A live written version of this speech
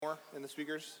in the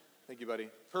speakers? Thank you, buddy.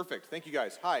 Perfect. Thank you,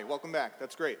 guys. Hi, welcome back.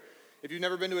 That's great. If you've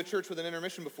never been to a church with an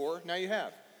intermission before, now you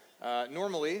have.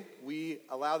 Normally, we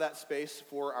allow that space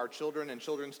for our children and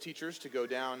children's teachers to go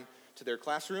down to their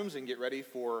classrooms and get ready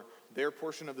for their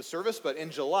portion of the service. But in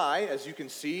July, as you can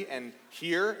see and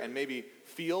hear and maybe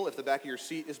feel if the back of your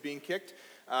seat is being kicked,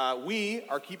 we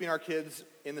are keeping our kids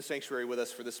in the sanctuary with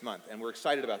us for this month, and we're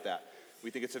excited about that. We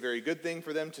think it's a very good thing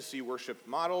for them to see worship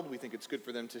modeled. We think it's good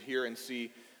for them to hear and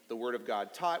see the Word of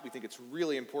God taught. We think it's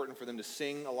really important for them to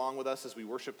sing along with us as we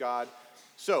worship God.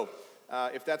 So,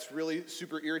 if that's really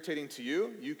super irritating to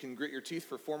you, you can grit your teeth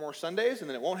for 4 more Sundays, and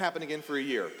then it won't happen again for a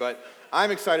year. But I'm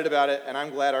excited about it, and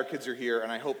I'm glad our kids are here,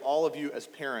 and I hope all of you as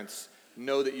parents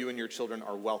know that you and your children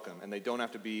are welcome, and they don't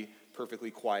have to be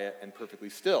perfectly quiet and perfectly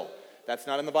still. That's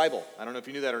not in the Bible. I don't know if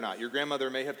you knew that or not. Your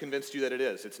grandmother may have convinced you that it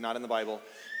is. It's not in the Bible.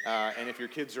 And if your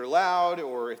kids are loud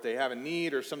or if they have a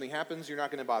need or something happens, you're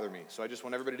not going to bother me. So I just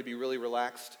want everybody to be really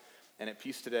relaxed and at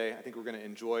peace today. I think we're going to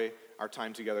enjoy our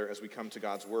time together as we come to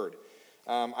God's Word.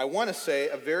 I want to say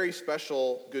a very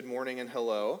special good morning and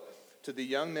hello to the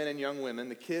young men and young women,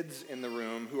 the kids in the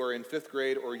room who are in 5th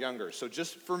grade or younger. So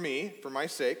just for me, for my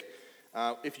sake,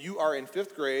 if you are in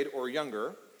 5th grade or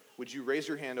younger, would you raise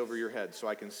your hand over your head so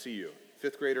I can see you?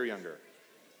 5th grade or younger?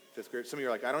 5th grade. Some of you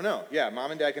are like, I don't know. Yeah,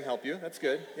 mom and dad can help you. That's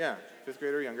good. Yeah, 5th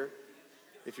grade or younger.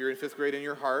 If you're in 5th grade in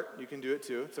your heart, you can do it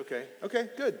too. It's okay. Okay,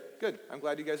 good. I'm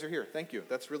glad you guys are here. Thank you.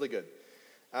 That's really good.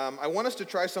 I want us to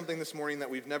try something this morning that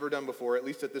we've never done before, at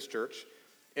least at this church.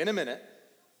 In a minute,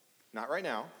 not right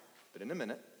now, but in a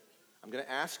minute, I'm going to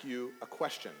ask you a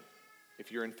question.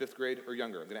 If you're in 5th grade or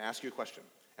younger, I'm going to ask you a question.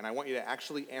 And I want you to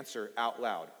actually answer out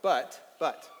loud. But,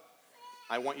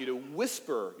 I want you to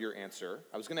whisper your answer.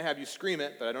 I was going to have you scream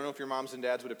it, but I don't know if your moms and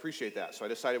dads would appreciate that. So I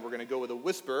decided we're going to go with a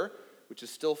whisper, which is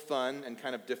still fun and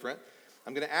kind of different.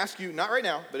 I'm going to ask you, not right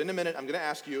now, but in a minute, I'm going to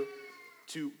ask you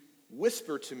to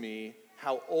whisper to me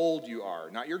how old you are.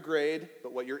 Not your grade,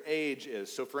 but what your age is.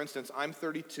 So for instance, I'm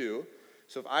 32.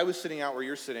 So if I was sitting out where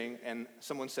you're sitting and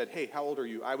someone said, hey, how old are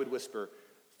you? I would whisper,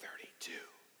 32.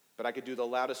 But I could do the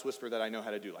loudest whisper that I know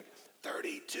how to do, like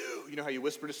 32. You know how you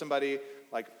whisper to somebody,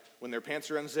 like when their pants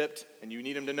are unzipped and you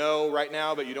need them to know right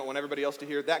now, but you don't want everybody else to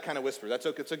hear? That kind of whisper.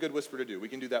 It's a good whisper to do. We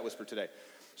can do that whisper today.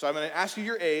 So I'm going to ask you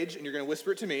your age, and you're going to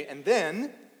whisper it to me. And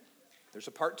then there's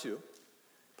a part 2.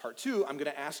 Part 2, I'm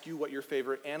going to ask you what your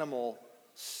favorite animal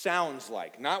sounds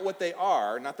like. Not what they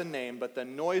are, not the name, but the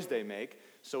noise they make.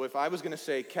 So if I was going to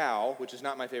say cow, which is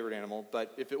not my favorite animal,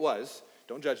 but if it was,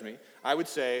 don't judge me, I would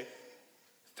say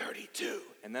 32.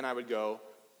 And then I would go,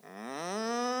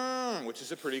 which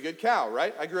is a pretty good cow,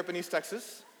 right? I grew up in East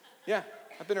Texas. Yeah,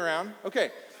 I've been around.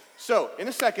 Okay, so in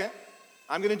a second,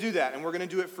 I'm going to do that, and we're going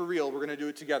to do it for real. We're going to do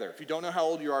it together. If you don't know how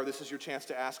old you are, this is your chance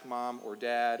to ask mom or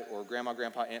dad or grandma,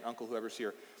 grandpa, aunt, uncle, whoever's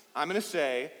here. I'm going to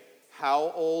say,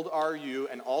 how old are you?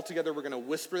 And all together, we're going to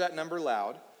whisper that number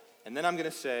loud. And then I'm going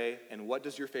to say, and what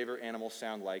does your favorite animal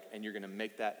sound like? And you're going to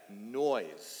make that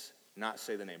noise, not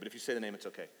say the name. But if you say the name, it's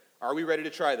okay. Are we ready to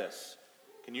try this?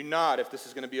 Can you nod if this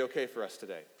is going to be okay for us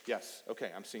today? Yes. Okay,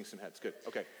 I'm seeing some heads. Good.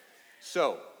 Okay.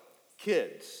 So,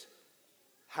 kids,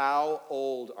 how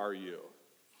old are you?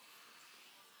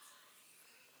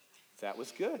 That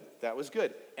was good. That was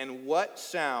good. And what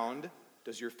sound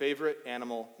does your favorite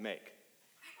animal make?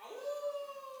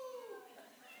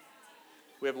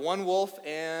 We have one wolf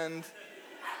and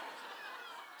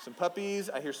some puppies.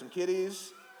 I hear some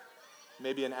kitties.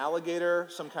 Maybe an alligator,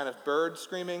 some kind of bird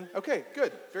screaming. Okay,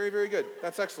 good. Very, very good.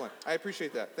 That's excellent. I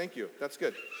appreciate that. Thank you. That's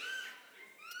good.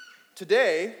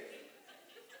 Today,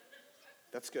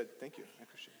 that's good. Thank you. I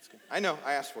appreciate it. It's good. I know.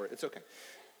 I asked for it. It's okay.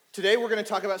 Today, we're going to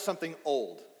talk about something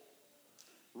old.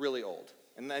 Really old.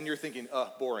 And then you're thinking,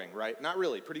 boring, right? Not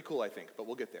really. Pretty cool, I think, but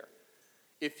we'll get there.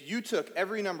 If you took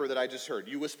every number that I just heard,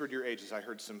 you whispered your ages. I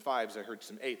heard some 5s, I heard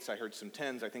some 8s, I heard some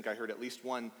 10s. I think I heard at least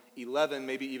one 11,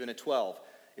 maybe even a 12.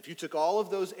 If you took all of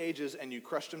those ages and you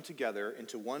crushed them together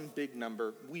into one big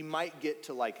number, we might get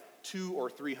to like 200 or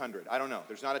 300. I don't know.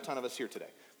 There's not a ton of us here today.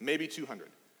 Maybe 200.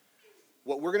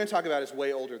 What we're going to talk about is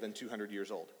way older than 200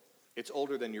 years old. It's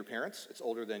older than your parents. It's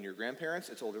older than your grandparents.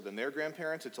 It's older than their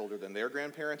grandparents. It's older than their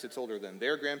grandparents. It's older than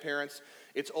their grandparents.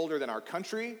 It's older than our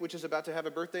country, which is about to have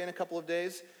a birthday in a couple of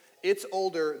days. It's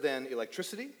older than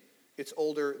electricity. It's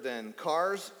older than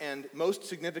cars. And most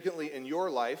significantly in your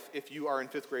life, if you are in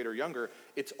 5th grade or younger,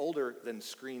 it's older than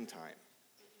screen time.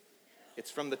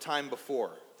 It's from the time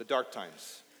before, the dark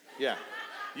times. Yeah,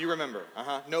 you remember.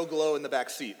 No glow in the back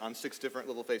seat on 6 different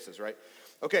little faces, right?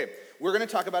 Okay, we're going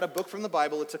to talk about a book from the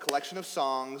Bible. It's a collection of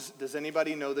songs. Does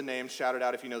anybody know the name? Shout it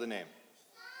out if you know the name.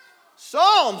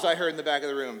 Psalms, I heard in the back of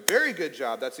the room. Very good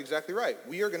job. That's exactly right.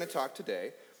 We are going to talk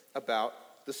today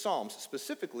about the Psalms,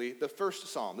 specifically the first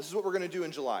Psalm. This is what we're going to do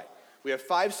in July. We have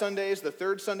 5 Sundays. The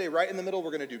third Sunday, right in the middle,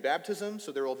 we're going to do baptism,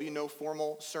 so there will be no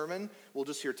formal sermon. We'll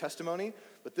just hear testimony.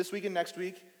 But this week and next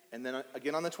week, and then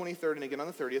again on the 23rd and again on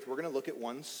the 30th, we're going to look at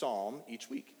one Psalm each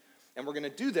week. And we're going to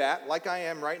do that like I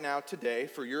am right now today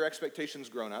for your expectations,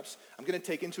 grown-ups. I'm going to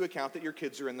take into account that your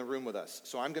kids are in the room with us.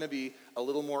 So I'm going to be a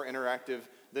little more interactive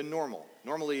than normal.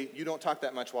 Normally, you don't talk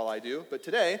that much while I do, but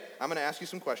today I'm going to ask you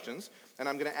some questions, and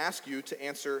I'm going to ask you to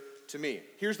answer to me.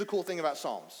 Here's the cool thing about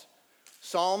Psalms.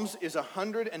 Psalms is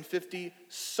 150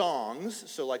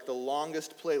 songs, so like the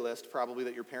longest playlist probably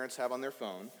that your parents have on their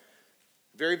phone.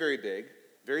 Very, very big,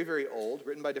 very, very old,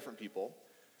 written by different people.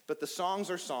 But the songs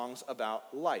are songs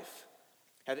about life.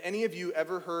 Have any of you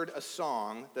ever heard a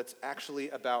song that's actually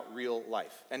about real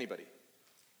life? Anybody?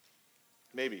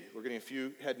 Maybe. We're getting a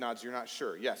few head nods. You're not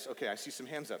sure. Yes. Okay, I see some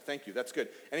hands up. Thank you. That's good.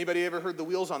 Anybody ever heard The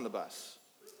Wheels on the Bus?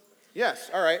 Yes.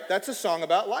 All right. That's a song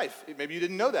about life. Maybe you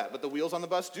didn't know that, but the wheels on the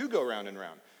bus do go round and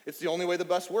round. It's the only way the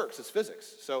bus works. It's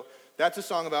physics. So that's a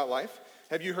song about life.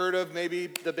 Have you heard of maybe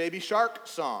the Baby Shark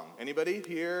song? Anybody?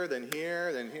 Here, then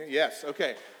here, then here. Yes.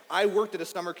 Okay. I worked at a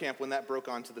summer camp when that broke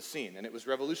onto the scene, and it was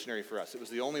revolutionary for us. It was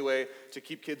the only way to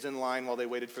keep kids in line while they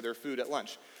waited for their food at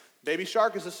lunch. Baby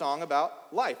Shark is a song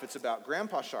about life. It's about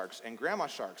grandpa sharks and grandma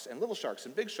sharks and little sharks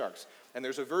and big sharks. And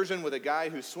there's a version with a guy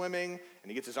who's swimming, and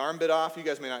he gets his arm bit off. You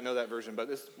guys may not know that version, but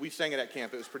we sang it at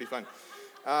camp. It was pretty fun.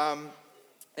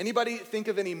 Anybody think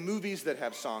of any movies that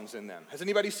have songs in them? Has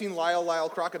anybody seen Lyle, Lyle,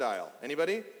 Crocodile?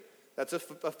 Anybody? That's a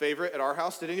favorite at our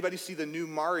house. Did anybody see the new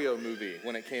Mario movie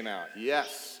when it came out?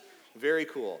 Yes. Very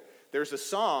cool. There's a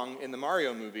song in the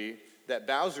Mario movie that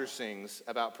Bowser sings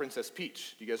about Princess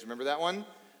Peach. Do you guys remember that one?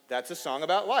 That's a song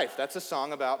about life. That's a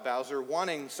song about Bowser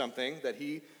wanting something that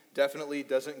he definitely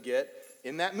doesn't get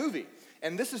in that movie.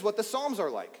 And this is what the Psalms are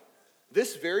like.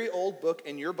 This very old book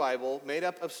in your Bible, made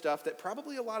up of stuff that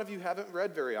probably a lot of you haven't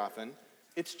read very often,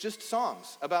 it's just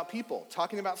songs about people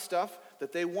talking about stuff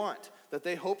that they want, that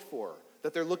they hope for,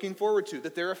 that they're looking forward to,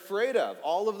 that they're afraid of.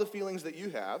 All of the feelings that you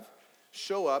have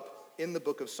show up in the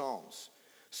book of Psalms.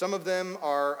 Some of them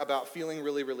are about feeling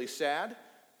really, really sad,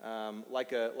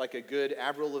 like a good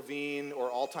Avril Lavigne or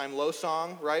All Time Low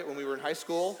song, right, when we were in high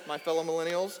school, my fellow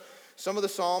millennials. Some of the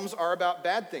Psalms are about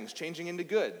bad things changing into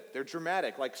good. They're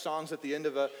dramatic, like songs at the end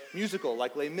of a musical,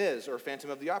 like Les Mis or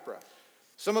Phantom of the Opera.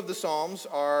 Some of the Psalms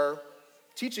are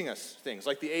teaching us things,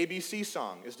 like the ABC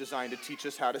song is designed to teach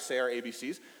us how to say our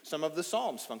ABCs. Some of the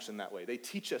Psalms function that way. They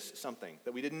teach us something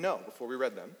that we didn't know before we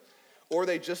read them. Or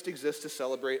they just exist to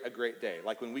celebrate a great day,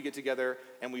 like when we get together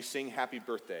and we sing happy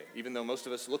birthday. Even though most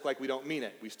of us look like we don't mean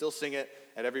it, we still sing it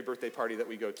at every birthday party that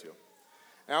we go to.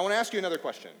 Now I want to ask you another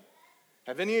question.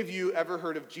 Have any of you ever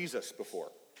heard of Jesus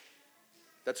before?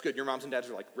 That's good. Your moms and dads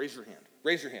are like, raise your hand.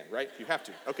 Raise your hand, right? You have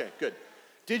to. Okay, good.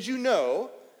 Did you know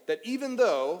that even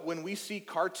though when we see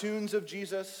cartoons of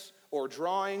Jesus or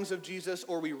drawings of Jesus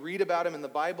or we read about him in the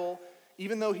Bible,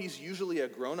 even though he's usually a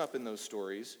grown-up in those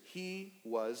stories, he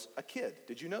was a kid.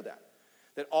 Did you know that?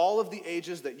 That all of the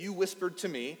ages that you whispered to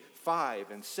me,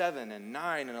 5 and 7 and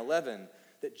 9 and 11,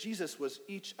 that Jesus was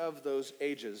each of those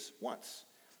ages once.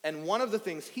 And one of the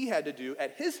things he had to do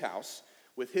at his house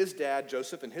with his dad,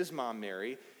 Joseph, and his mom,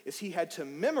 Mary, is he had to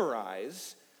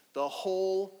memorize the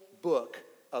whole book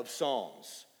of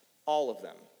Psalms, all of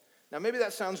them. Now, maybe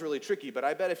that sounds really tricky, but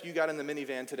I bet if you got in the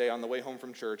minivan today on the way home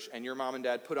from church and your mom and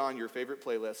dad put on your favorite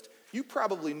playlist, you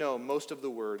probably know most of the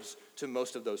words to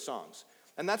most of those songs.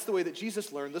 And that's the way that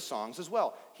Jesus learned the songs as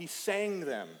well. He sang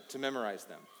them to memorize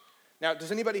them. Now,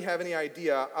 does anybody have any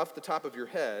idea off the top of your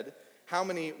head how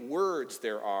many words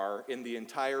there are in the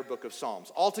entire book of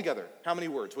Psalms? Altogether, how many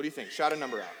words? What do you think? Shout a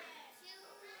number out.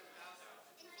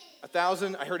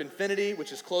 1,000. I heard infinity,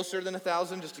 which is closer than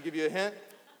 1,000, just to give you a hint.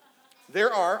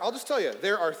 I'll just tell you,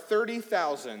 there are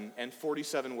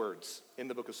 30,047 words in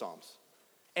the book of Psalms.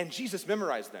 And Jesus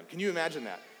memorized them. Can you imagine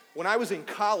that? When I was in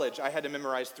college, I had to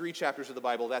memorize 3 chapters of the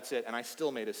Bible, that's it, and I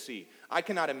still made a C. I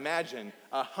cannot imagine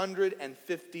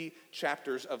 150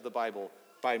 chapters of the Bible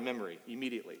by memory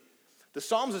immediately. The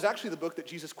Psalms is actually the book that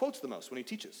Jesus quotes the most when he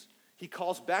teaches. He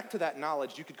calls back to that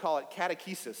knowledge. You could call it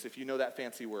catechesis if you know that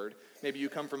fancy word. Maybe you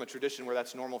come from a tradition where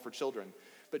that's normal for children.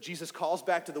 But Jesus calls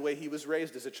back to the way he was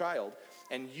raised as a child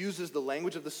and uses the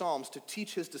language of the Psalms to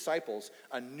teach his disciples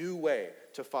a new way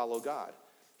to follow God.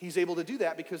 He's able to do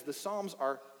that because the Psalms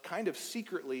are kind of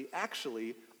secretly,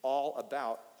 actually, all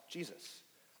about Jesus.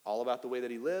 All about the way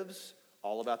that he lives,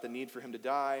 all about the need for him to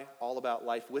die, all about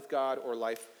life with God or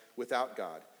life without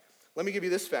God. Let me give you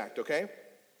this fact, okay?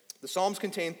 The Psalms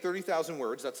contain 30,000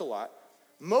 words. That's a lot.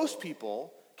 Most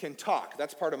people can talk.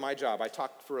 That's part of my job. I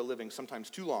talk for a living, sometimes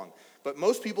too long. But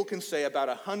most people can say about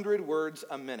 100 words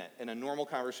a minute in a normal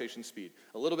conversation speed.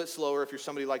 A little bit slower if you're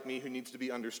somebody like me who needs to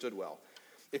be understood well.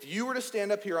 If you were to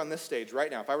stand up here on this stage right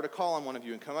now, if I were to call on one of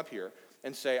you and come up here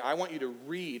and say, I want you to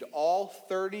read all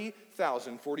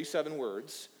 30,047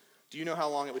 words, do you know how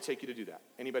long it would take you to do that?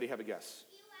 Anybody have a guess?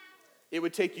 It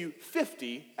would take you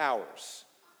 50 hours.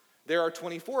 There are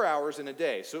 24 hours in a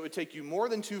day, so it would take you more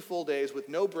than 2 full days with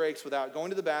no breaks, without going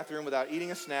to the bathroom, without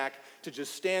eating a snack, to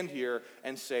just stand here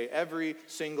and say every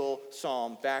single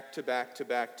psalm back to back to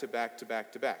back to back to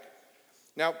back to back.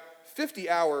 Now, 50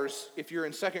 hours, if you're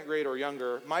in second grade or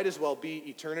younger, might as well be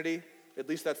eternity. At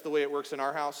least that's the way it works in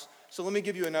our house. So let me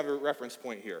give you another reference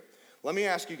point here. Let me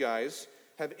ask you guys,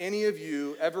 have any of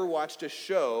you ever watched a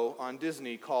show on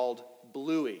Disney called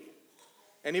Bluey?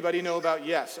 Anybody know about?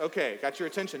 Yes. Okay, got your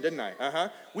attention, didn't I?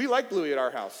 We like Bluey at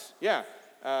our house. Yeah.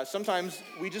 Sometimes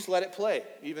we just let it play,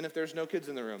 even if there's no kids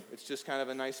in the room. It's just kind of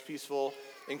a nice, peaceful,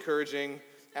 encouraging,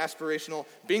 aspirational.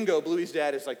 Bingo, Bluey's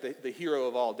dad is like the hero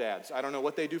of all dads. I don't know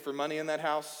what they do for money in that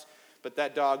house, but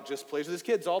that dog just plays with his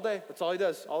kids all day. That's all he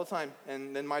does, all the time.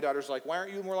 And then my daughter's like, why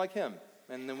aren't you more like him?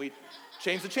 And then we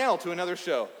change the channel to another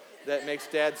show that makes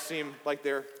dads seem like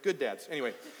they're good dads.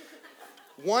 Anyway,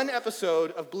 one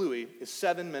episode of Bluey is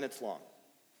 7 minutes long.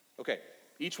 Okay,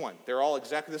 each one. They're all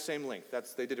exactly the same length.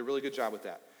 They did a really good job with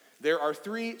that. There are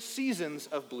 3 seasons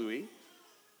of Bluey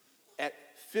at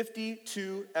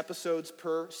 52 episodes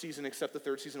per season, except the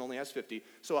 3rd season only has 50.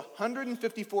 So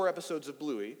 154 episodes of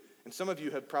Bluey, and some of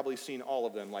you have probably seen all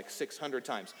of them like 600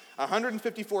 times.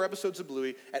 154 episodes of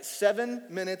Bluey at 7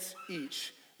 minutes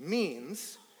each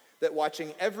means that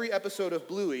watching every episode of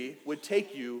Bluey would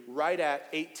take you right at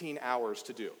 18 hours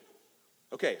to do.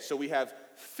 Okay, so we have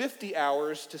 50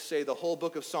 hours to say the whole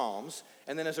book of Psalms,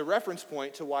 and then as a reference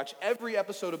point to watch every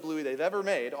episode of Bluey they've ever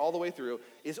made all the way through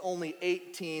is only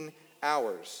 18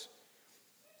 hours.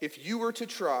 If you were to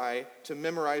try to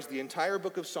memorize the entire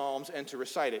book of Psalms and to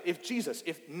recite it,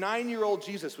 if 9-year-old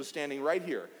Jesus was standing right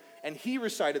here and he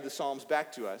recited the Psalms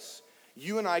back to us,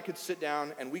 you and I could sit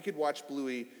down and we could watch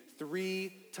Bluey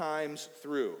 3 times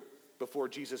through before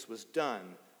Jesus was done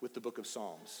with the book of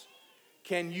Psalms.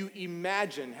 Can you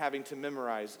imagine having to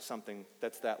memorize something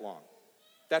that's that long?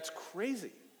 That's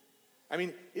crazy. I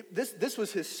mean, this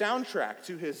was his soundtrack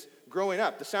to his growing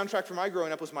up. The soundtrack for my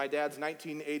growing up was my dad's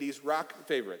 1980s rock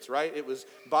favorites, right? It was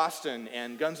Boston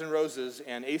and Guns N' Roses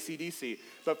and AC/DC.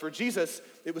 But for Jesus,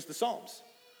 it was the Psalms.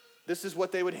 This is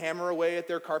what they would hammer away at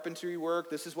their carpentry work.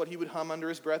 This is what he would hum under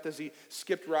his breath as he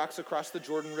skipped rocks across the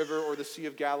Jordan River or the Sea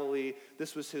of Galilee.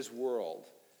 This was his world.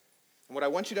 And what I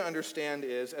want you to understand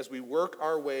is, as we work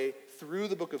our way through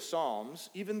the book of Psalms,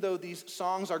 even though these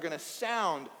songs are going to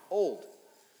sound old,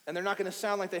 and they're not going to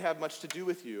sound like they have much to do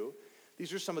with you,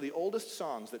 these are some of the oldest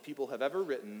songs that people have ever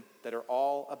written that are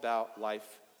all about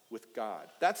life with God.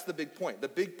 That's the big point. The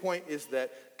big point is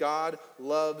that God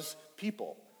loves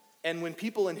people. And when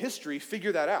people in history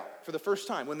figure that out for the first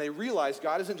time, when they realize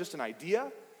God isn't just an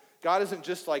idea, God isn't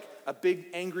just like a big,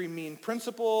 angry, mean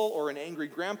principal or an angry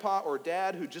grandpa or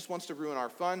dad who just wants to ruin our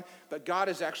fun, but God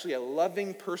is actually a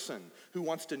loving person who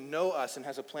wants to know us and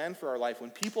has a plan for our life.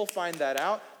 When people find that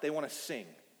out, they want to sing.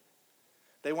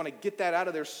 They want to get that out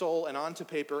of their soul and onto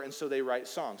paper, and so they write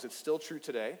songs. It's still true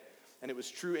today, and it was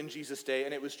true in Jesus' day,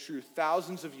 and it was true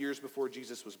thousands of years before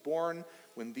Jesus was born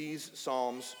when these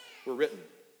psalms were written.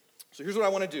 So here's what I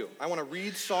want to do. I want to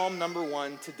read Psalm number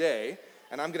 1 today,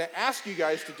 and I'm going to ask you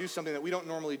guys to do something that we don't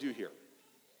normally do here.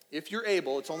 If you're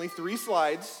able, it's only 3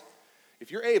 slides.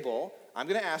 If you're able, I'm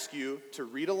going to ask you to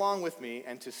read along with me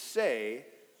and to say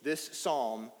this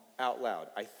psalm out loud.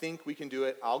 I think we can do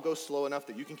it. I'll go slow enough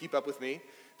that you can keep up with me.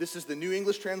 This is the New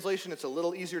English translation. It's a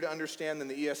little easier to understand than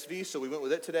the ESV, so we went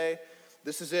with it today.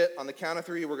 This is it. On the count of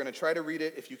 3, we're going to try to read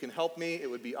it. If you can help me,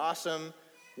 it would be awesome.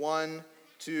 1,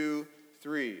 2,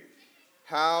 3.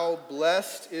 How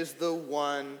blessed is the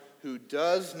one who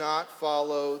does not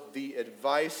follow the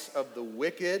advice of the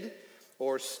wicked,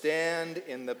 or stand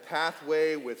in the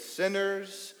pathway with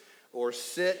sinners, or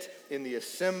sit in the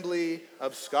assembly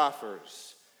of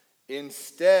scoffers.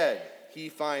 Instead, he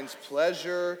finds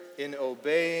pleasure in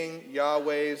obeying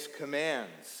Yahweh's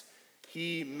commands.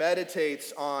 He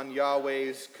meditates on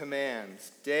Yahweh's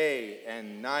commands day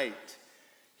and night.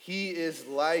 He is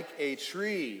like a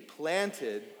tree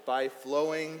planted by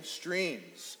flowing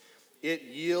streams. It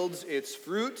yields its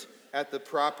fruit at the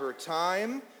proper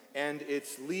time, and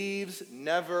its leaves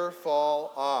never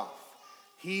fall off.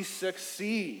 He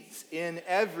succeeds in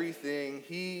everything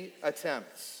he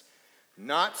attempts.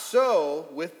 Not so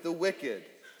with the wicked.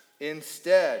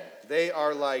 Instead, they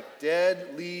are like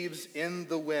dead leaves in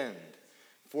the wind.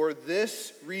 For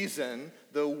this reason,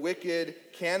 the wicked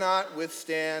cannot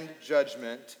withstand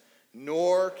judgment,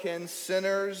 nor can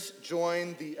sinners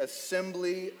join the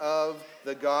assembly of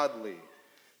the godly.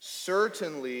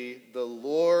 Certainly, the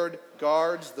Lord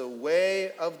guards the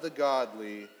way of the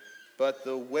godly, but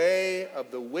the way of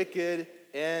the wicked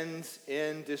ends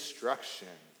in destruction.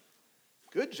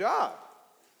 Good job.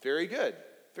 Very good.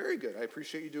 Very good. I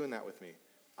appreciate you doing that with me.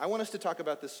 I want us to talk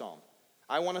about this psalm.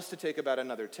 I want us to take about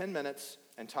another 10 minutes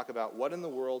and talk about what in the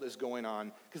world is going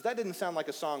on, because that didn't sound like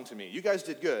a song to me. You guys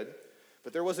did good,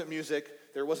 but there wasn't music,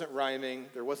 there wasn't rhyming,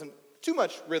 there wasn't too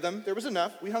much rhythm. There was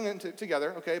enough. We hung it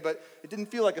together, okay, but it didn't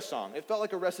feel like a song. It felt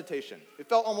like a recitation. It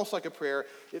felt almost like a prayer.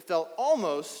 It felt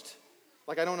almost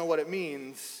like I don't know what it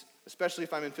means, especially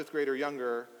if I'm in 5th grade or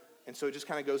younger, and so it just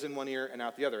kind of goes in one ear and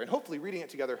out the other. And hopefully reading it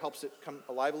together helps it come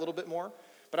alive a little bit more.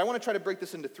 But I want to try to break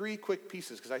this into 3 quick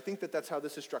pieces, because I think that that's how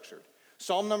this is structured.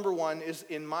 Psalm number 1 is,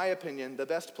 in my opinion, the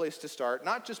best place to start,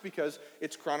 not just because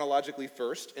it's chronologically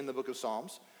first in the book of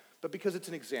Psalms, but because it's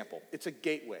an example. It's a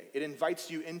gateway. It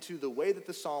invites you into the way that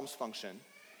the Psalms function,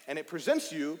 and it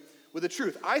presents you with a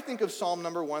truth. I think of Psalm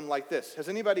number 1 like this. Has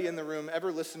anybody in the room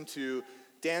ever listened to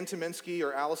Dan Tyminski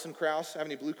or Alison Krauss? Have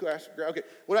any Blue Krauss? Okay.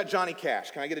 What about Johnny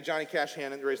Cash? Can I get a Johnny Cash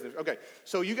hand and raise it? Okay.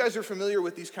 So you guys are familiar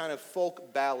with these kind of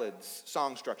folk ballads,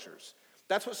 song structures.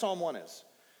 That's what Psalm 1 is.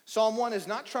 Psalm 1 is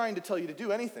not trying to tell you to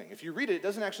do anything. If you read it, it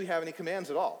doesn't actually have any commands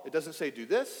at all. It doesn't say do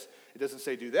this. It doesn't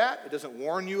say do that. It doesn't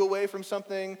warn you away from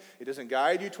something. It doesn't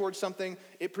guide you towards something.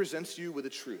 It presents you with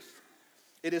a truth.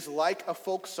 It is like a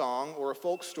folk song or a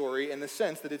folk story in the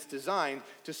sense that it's designed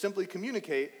to simply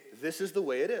communicate this is the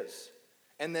way it is.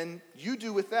 And then you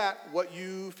do with that what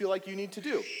you feel like you need to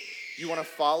do. You want to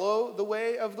follow the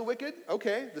way of the wicked?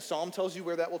 Okay, the psalm tells you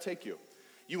where that will take you.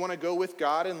 You want to go with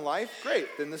God in life? Great.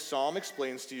 Then the psalm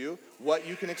explains to you what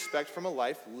you can expect from a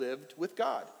life lived with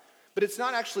God. But it's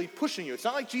not actually pushing you. It's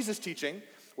not like Jesus' teaching,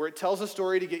 where it tells a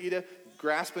story to get you to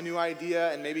grasp a new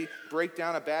idea and maybe break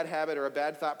down a bad habit or a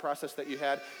bad thought process that you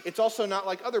had. It's also not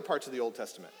like other parts of the Old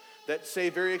Testament that say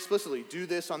very explicitly, do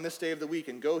this on this day of the week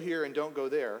and go here and don't go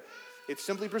there. It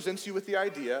simply presents you with the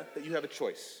idea that you have a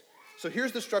choice. So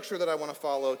here's the structure that I want to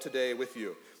follow today with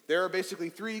you. There are basically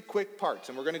 3 quick parts,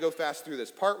 and we're going to go fast through this.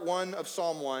 Part 1 of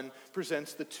Psalm 1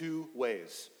 presents the 2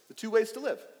 ways to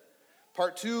live.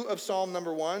 Part 2 of Psalm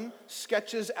number 1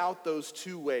 sketches out those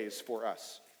 2 ways for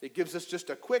us. It gives us just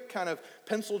a quick kind of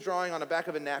pencil drawing on the back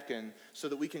of a napkin so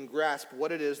that we can grasp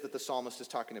what it is that the psalmist is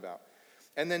talking about.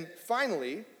 And then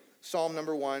finally, Psalm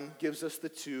number 1 gives us the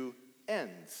 2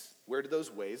 ends. Where do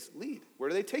those ways lead? Where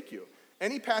do they take you?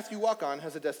 Any path you walk on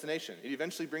has a destination. It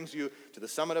eventually brings you to the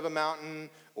summit of a mountain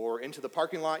or into the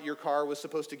parking lot your car was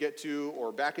supposed to get to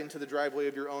or back into the driveway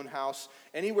of your own house.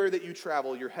 Anywhere that you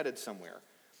travel, you're headed somewhere.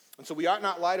 And so we ought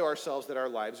not lie to ourselves that our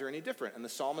lives are any different. And the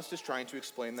psalmist is trying to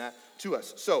explain that to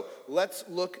us. So let's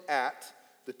look at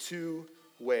the 2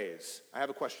 ways. I have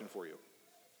a question for you.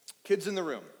 Kids in the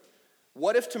room,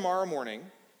 what if tomorrow morning,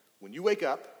 when you wake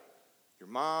up, your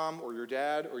mom or your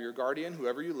dad or your guardian,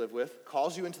 whoever you live with,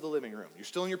 calls you into the living room. You're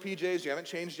still in your PJs, you haven't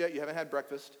changed yet, you haven't had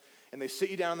breakfast, and they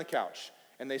sit you down on the couch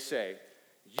and they say,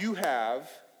 you have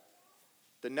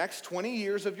the next 20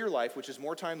 years of your life, which is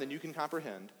more time than you can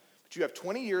comprehend, but you have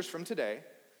 20 years from today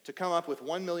to come up with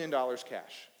 $1 million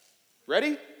cash.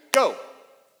 Ready? Go.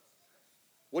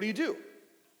 What do you do?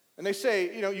 And they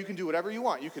say, you can do whatever you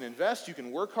want. You can invest, you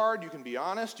can work hard, you can be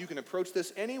honest, you can approach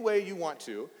this any way you want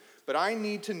to, but I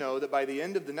need to know that by the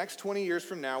end of the next 20 years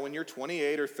from now, when you're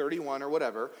 28 or 31 or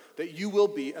whatever, that you will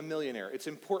be a millionaire. It's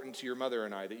important to your mother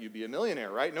and I that you be a millionaire,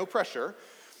 right? No pressure.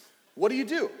 What do you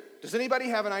do? Does anybody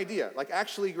have an idea? Like,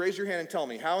 actually, raise your hand and tell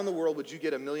me, how in the world would you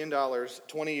get $1 million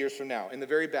 20 years from now? In the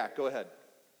very back, go ahead.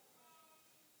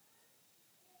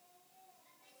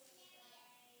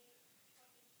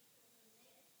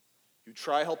 You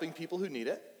try helping people who need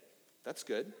it. That's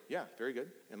good. Yeah, very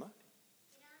good. Emma?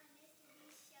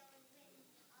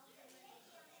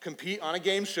 Compete on a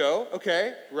game show.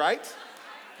 Okay, right?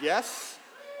 Yes.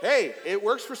 Hey, it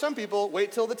works for some people.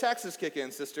 Wait till the taxes kick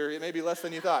in, sister. It may be less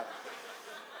than you thought.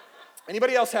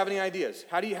 Anybody else have any ideas?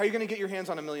 How are you going to get your hands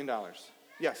on $1 million?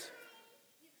 Yes.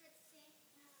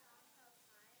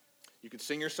 You could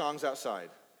sing your songs outside.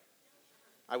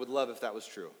 I would love if that was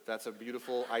true. That's a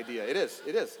beautiful idea. It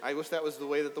is. I wish that was the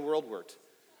way that the world worked.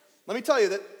 Let me tell you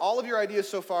that all of your ideas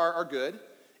so far are good,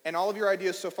 and all of your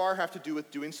ideas so far have to do with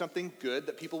doing something good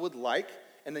that people would like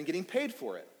and then getting paid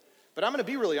for it. But I'm going to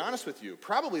be really honest with you.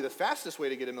 Probably the fastest way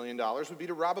to get $1 million would be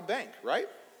to rob a bank, right?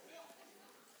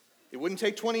 It wouldn't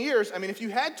take 20 years. I mean, if you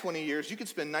had 20 years, you could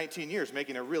spend 19 years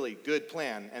making a really good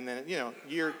plan, and then,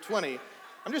 year 20.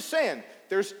 I'm just saying,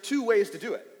 there's 2 ways to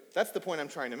do it. That's the point I'm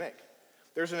trying to make.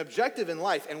 There's an objective in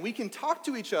life, and we can talk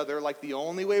to each other like the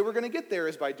only way we're going to get there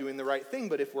is by doing the right thing.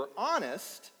 But if we're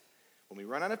honest, when we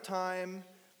run out of time,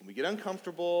 when we get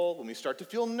uncomfortable, when we start to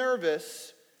feel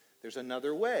nervous, there's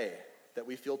another way that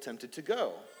we feel tempted to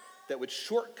go that would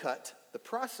shortcut the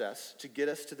process to get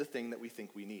us to the thing that we think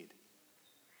we need.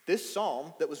 This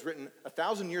psalm that was written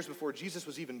 1,000 years before Jesus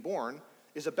was even born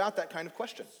is about that kind of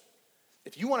question.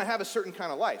 If you want to have a certain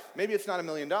kind of life, maybe it's not $1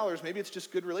 million, maybe it's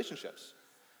just good relationships.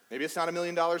 Maybe it's not $1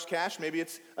 million cash, maybe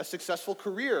it's a successful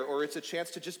career, or it's a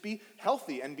chance to just be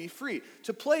healthy and be free,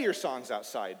 to play your songs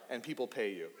outside and people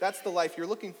pay you. That's the life you're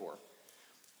looking for.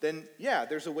 Then, yeah,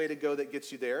 there's a way to go that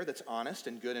gets you there that's honest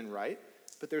and good and right,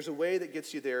 but there's a way that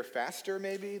gets you there faster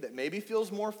maybe, that maybe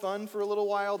feels more fun for a little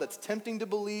while, that's tempting to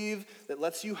believe, that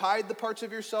lets you hide the parts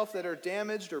of yourself that are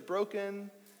damaged or broken,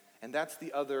 and that's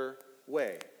the other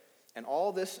way. And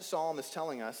all this psalm is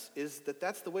telling us is that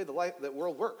that's the way the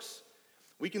world works.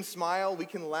 We can smile, we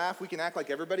can laugh, we can act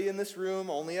like everybody in this room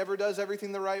only ever does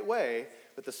everything the right way,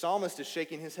 but the psalmist is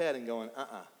shaking his head and going,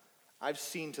 I've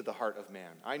seen to the heart of man.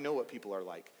 I know what people are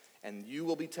like, and you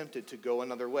will be tempted to go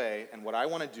another way, and what I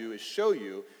want to do is show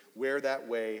you where that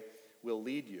way will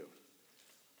lead you.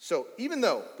 So even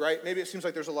though, right, maybe it seems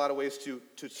like there's a lot of ways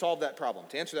to solve that problem,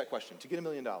 to answer that question, to get $1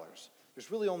 million, there's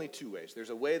really only two ways.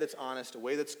 There's a way that's honest, a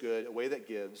way that's good, a way that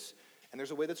gives, and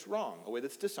there's a way that's wrong, a way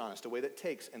that's dishonest, a way that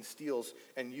takes and steals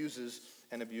and uses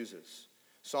and abuses.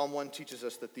 Psalm 1 teaches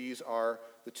us that these are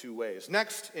the two ways.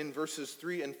 Next, in verses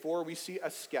 3 and 4, we see a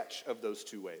sketch of those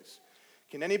two ways.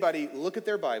 Can anybody look at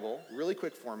their Bible really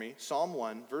quick for me, Psalm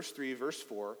 1, verse 3, verse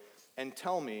 4, and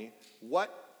tell me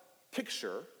what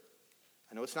picture,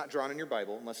 I know it's not drawn in your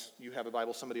Bible, unless you have a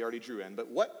Bible somebody already drew in,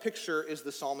 but what picture is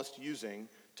the psalmist using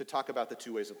to talk about the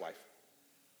two ways of life?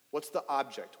 What's the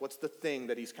object? What's the thing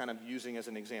that he's kind of using as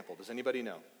an example? Does anybody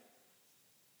know?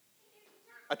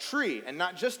 A tree, and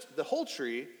not just the whole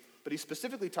tree, but he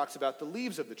specifically talks about the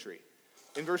leaves of the tree.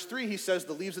 In verse 3, he says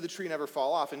the leaves of the tree never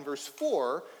fall off. In verse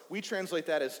 4, we translate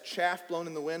that as chaff blown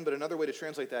in the wind, but another way to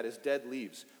translate that is dead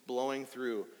leaves blowing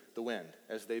through the wind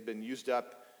as they've been used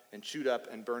up and chewed up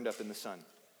and burned up in the sun.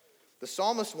 The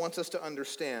psalmist wants us to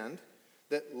understand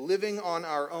that living on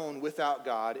our own without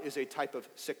God is a type of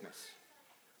sickness.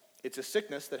 It's a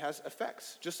sickness that has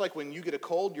effects. Just like when you get a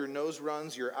cold, your nose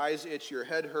runs, your eyes itch, your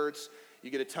head hurts,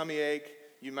 you get a tummy ache,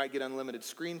 you might get unlimited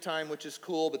screen time, which is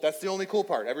cool, but that's the only cool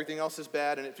part. Everything else is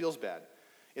bad and it feels bad.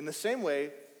 In the same way,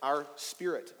 our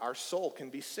spirit, our soul can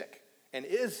be sick and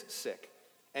is sick.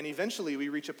 And eventually we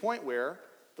reach a point where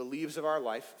the leaves of our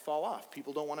life fall off.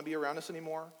 People don't want to be around us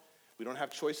anymore. We don't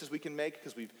have choices we can make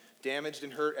because we've damaged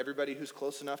and hurt everybody who's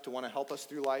close enough to want to help us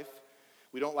through life.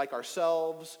 We don't like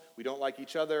ourselves, we don't like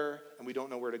each other, and we don't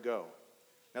know where to go.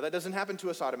 Now, that doesn't happen to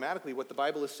us automatically. What the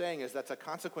Bible is saying is that's a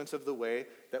consequence of the way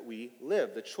that we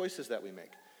live, the choices that we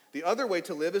make. The other way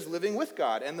to live is living with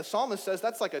God, and the psalmist says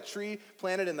that's like a tree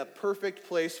planted in the perfect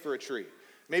place for a tree.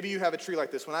 Maybe you have a tree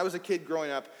like this. When I was a kid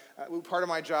growing up, part of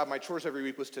my job, my chores every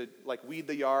week was to weed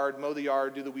the yard, mow the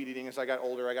yard, do the weed eating. As I got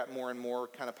older, I got more and more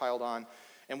kind of piled on.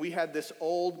 And we had this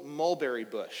old mulberry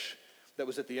bush that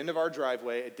was at the end of our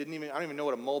driveway. I don't even know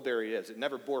what a mulberry is. It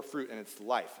never bore fruit in its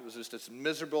life. It was just this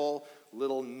miserable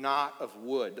little knot of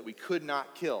wood that we could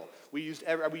not kill. We used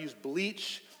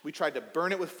bleach. We tried to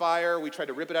burn it with fire. We tried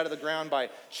to rip it out of the ground by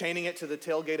chaining it to the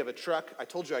tailgate of a truck. I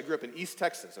told you I grew up in East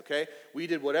Texas, okay? We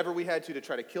did whatever we had to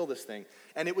try to kill this thing.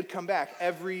 And it would come back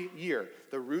every year.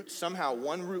 The roots, somehow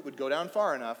one root would go down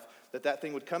far enough that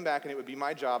thing would come back, and it would be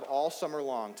my job all summer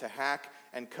long to hack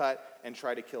and cut and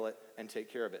try to kill it and take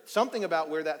care of it. Something about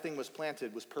where that thing was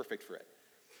planted was perfect for it.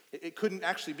 It couldn't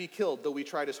actually be killed, though we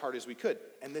tried as hard as we could.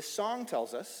 And this song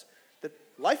tells us that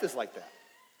life is like that.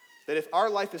 That if our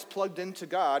life is plugged into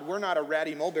God, we're not a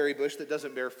ratty mulberry bush that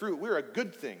doesn't bear fruit. We're a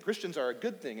good thing. Christians are a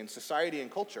good thing in society and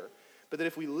culture. But that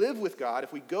if we live with God,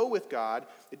 if we go with God,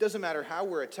 it doesn't matter how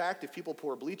we're attacked, if people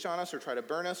pour bleach on us or try to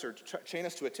burn us or chain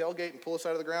us to a tailgate and pull us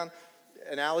out of the ground,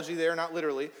 analogy there, not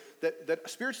literally, that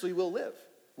spiritually we'll live.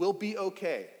 We'll be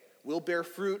okay. We'll bear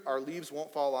fruit, our leaves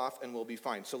won't fall off, and we'll be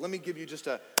fine. So let me give you just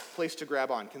a place to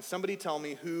grab on. Can somebody tell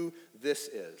me who this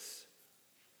is?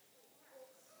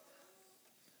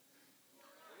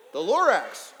 The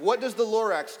Lorax. What does the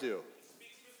Lorax do?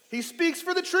 He speaks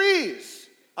for the trees.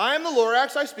 I am the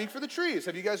Lorax, I speak for the trees.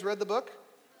 Have you guys read the book?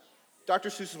 Dr.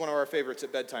 Seuss is one of our favorites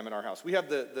at bedtime in our house. We have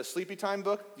the Sleepy Time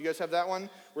book. Do you guys have that one?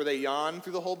 Where they yawn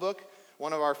through the whole book?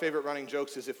 One of our favorite running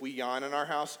jokes is if we yawn in our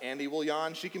house, Andy will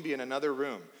yawn. She can be in another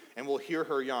room, and we'll hear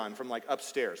her yawn from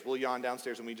upstairs. We'll yawn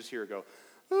downstairs, and we just hear her go,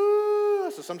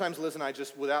 ah. So sometimes Liz and I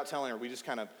just, without telling her, we just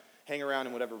kind of hang around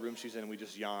in whatever room she's in, and we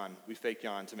just yawn. We fake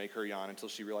yawn to make her yawn until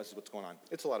she realizes what's going on.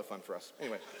 It's a lot of fun for us.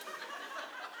 Anyway.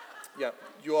 Yeah,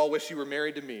 you all wish you were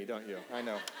married to me, don't you? I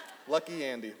know. Lucky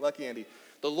Andy, lucky Andy.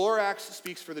 The Lorax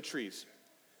speaks for the trees.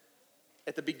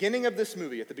 At the beginning of this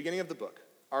movie, at the beginning of the book,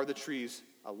 are the trees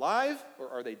alive or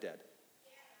are they dead?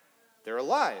 They're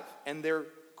alive, and they're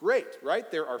great,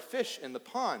 right? There are fish in the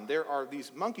pond. There are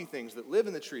these monkey things that live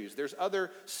in the trees. There's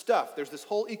other stuff. There's this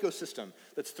whole ecosystem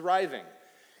that's thriving.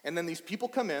 And then these people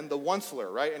come in, the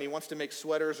Onceler, right? And he wants to make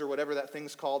sweaters or whatever that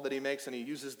thing's called that he makes, and he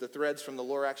uses the threads from the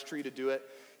Lorax tree to do it.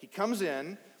 He comes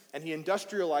in, and he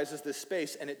industrializes this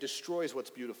space, and it destroys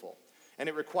what's beautiful. And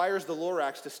it requires the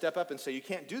Lorax to step up and say, you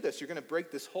can't do this. You're going to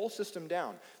break this whole system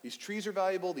down. These trees are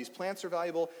valuable. These plants are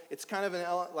valuable. It's kind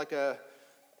of like a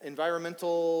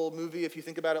environmental movie if you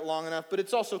think about it long enough, but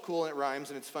it's also cool and it rhymes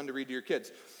and it's fun to read to your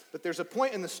kids. But there's a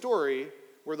point in the story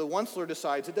where the Onceler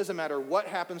decides it doesn't matter what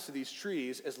happens to these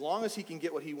trees, as long as he can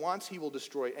get what he wants, he will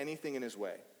destroy anything in his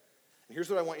way. And here's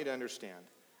what I want you to understand.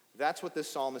 That's what this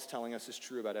psalm is telling us is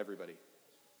true about everybody.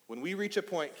 When we reach a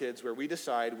point, kids, where we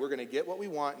decide we're going to get what we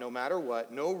want no matter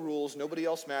what, no rules, nobody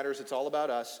else matters, it's all about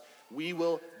us, we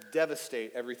will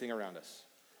devastate everything around us.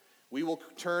 We will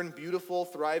turn beautiful,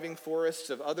 thriving forests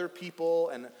of other people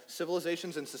and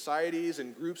civilizations and societies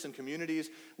and groups and communities,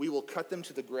 we will cut them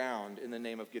to the ground in the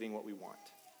name of getting what we want.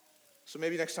 So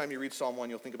maybe next time you read Psalm 1,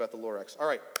 you'll think about the Lorax. All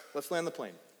right, let's land the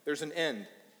plane. There's an end.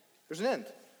 There's an end.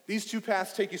 These two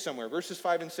paths take you somewhere, verses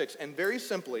 5 and 6. And very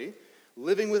simply,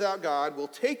 living without God will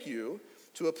take you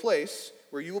to a place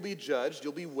where you will be judged,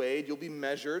 you'll be weighed, you'll be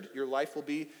measured, your life will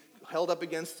be held up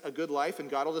against a good life, and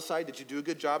God will decide, did you do a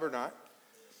good job or not?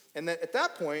 And that at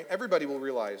that point, everybody will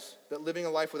realize that living a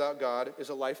life without God is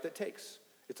a life that takes.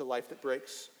 It's a life that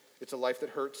breaks. It's a life that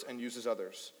hurts and uses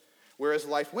others. Whereas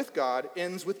life with God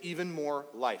ends with even more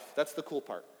life. That's the cool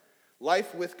part.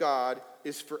 Life with God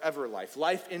is forever life.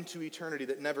 Life into eternity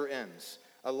that never ends.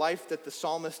 A life that the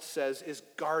psalmist says is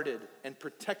guarded and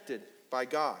protected by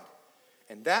God.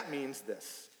 And that means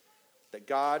this, that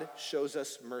God shows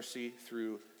us mercy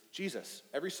through Jesus.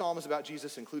 Every psalm is about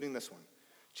Jesus, including this one.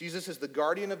 Jesus is the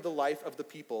guardian of the life of the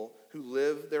people who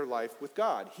live their life with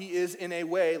God. He is, in a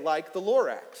way, like the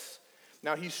Lorax.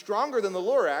 Now, he's stronger than the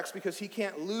Lorax because he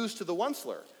can't lose to the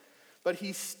Onceler. But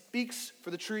he speaks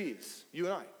for the trees, you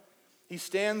and I. He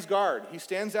stands guard. He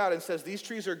stands out and says, these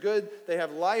trees are good, they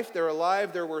have life, they're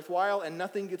alive, they're worthwhile, and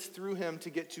nothing gets through him to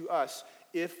get to us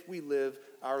if we live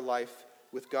our life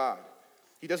with God.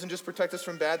 He doesn't just protect us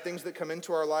from bad things that come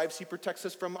into our lives, he protects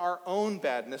us from our own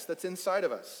badness that's inside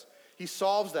of us. He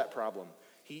solves that problem.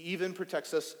 He even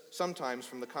protects us sometimes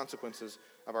from the consequences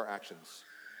of our actions.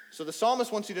 So the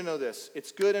psalmist wants you to know this.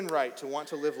 It's good and right to want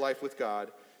to live life with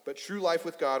God, but true life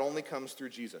with God only comes through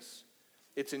Jesus.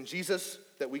 It's in Jesus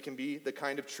that we can be the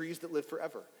kind of trees that live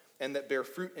forever and that bear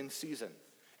fruit in season.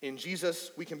 In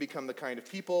Jesus, we can become the kind of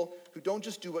people who don't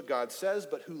just do what God says,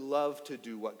 but who love to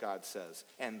do what God says.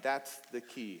 And that's the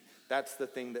key. That's the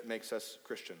thing that makes us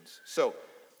Christians. So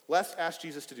let's ask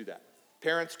Jesus to do that.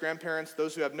 Parents, grandparents,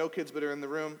 those who have no kids but are in the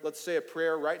room, let's say a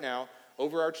prayer right now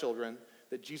over our children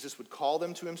that Jesus would call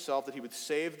them to himself, that he would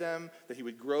save them, that he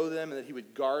would grow them, and that he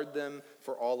would guard them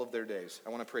for all of their days.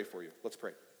 I want to pray for you. Let's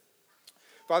pray.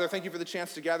 Father, thank you for the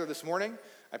chance to gather this morning.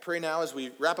 I pray now as we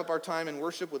wrap up our time in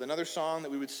worship with another song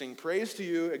that we would sing praise to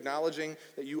you, acknowledging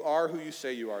that you are who you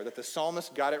say you are, that the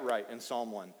psalmist got it right in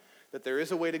Psalm 1. That there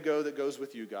is a way to go that goes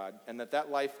with you, God, and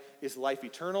that life is life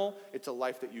eternal. It's a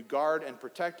life that you guard and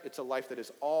protect. It's a life that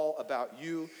is all about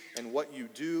you and what you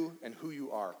do and who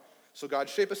you are. So God,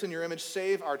 shape us in your image.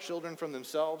 Save our children from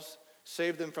themselves.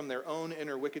 Save them from their own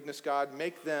inner wickedness, God.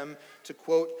 Make them, to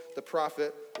quote the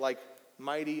prophet, like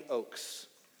mighty oaks,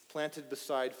 planted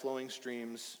beside flowing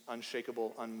streams,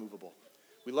 unshakable, unmovable.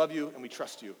 We love you and we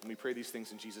trust you, and we pray these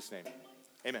things in Jesus' name.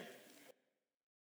 Amen.